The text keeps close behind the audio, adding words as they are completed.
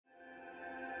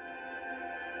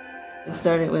It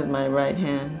started with my right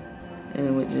hand, and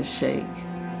it would just shake,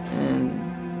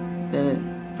 and then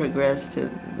it progressed to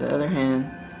the other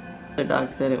hand. The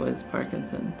doc said it was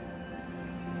Parkinson's.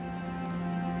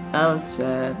 I was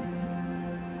sad,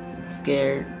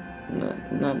 scared,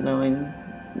 not knowing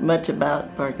much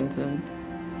about Parkinson's.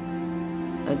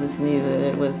 I just knew that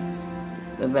it was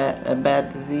a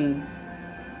bad disease.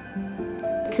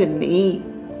 I couldn't eat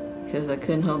because I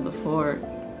couldn't hold the fork.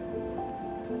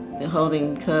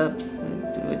 Holding cups,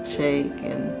 it would shake,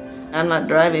 and I'm not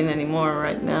driving anymore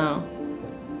right now.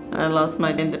 I lost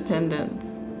my independence.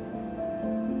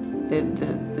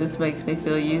 This makes me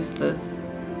feel useless.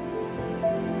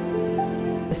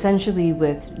 Essentially,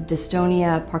 with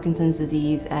dystonia, Parkinson's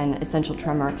disease, and essential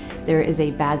tremor, there is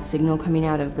a bad signal coming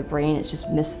out of the brain. It's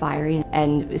just misfiring.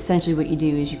 And essentially what you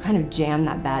do is you kind of jam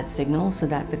that bad signal so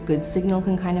that the good signal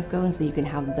can kind of go, and so you can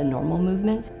have the normal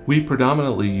movements. We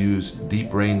predominantly use deep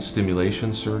brain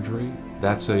stimulation surgery.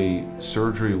 That's a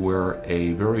surgery where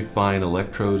a very fine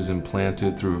electrode is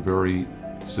implanted through a very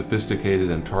sophisticated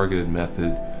and targeted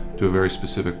method to a very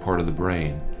specific part of the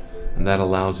brain. And that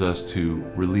allows us to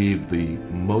relieve the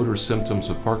motor symptoms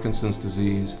of Parkinson's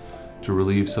disease, to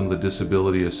relieve some of the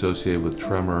disability associated with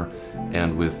tremor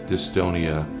and with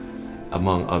dystonia,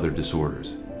 among other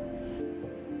disorders.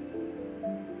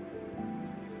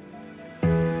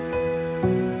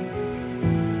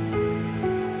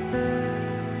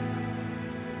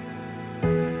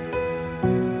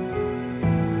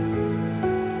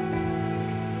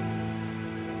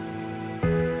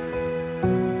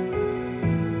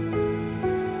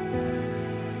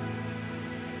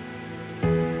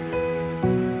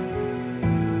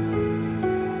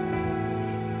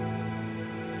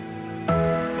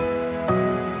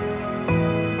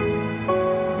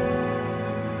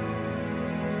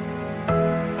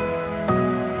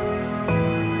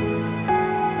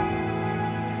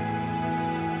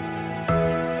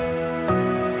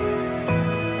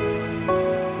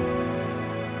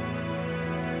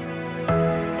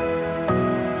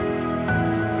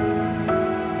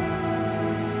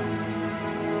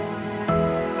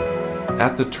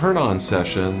 At the turn-on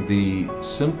session, the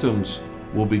symptoms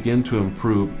will begin to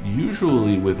improve,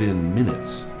 usually within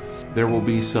minutes. There will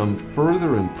be some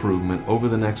further improvement over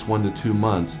the next 1 to 2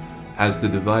 months as the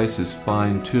device is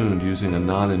fine-tuned using a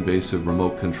non-invasive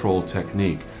remote control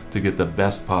technique to get the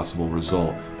best possible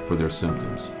result for their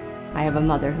symptoms. I have a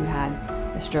mother who had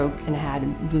a stroke and had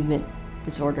movement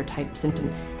disorder type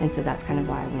symptoms, and so that's kind of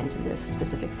why I went into this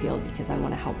specific field, because I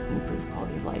want to help improve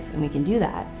quality of life, and we can do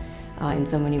that in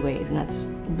so many ways, and that's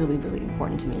really, really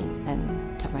important to me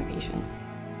and to my patients.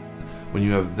 When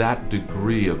you have that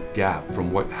degree of gap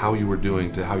from how you were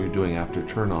doing to how you're doing after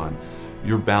turn on,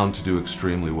 you're bound to do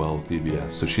extremely well with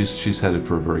DBS. So she's headed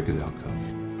for a very good outcome.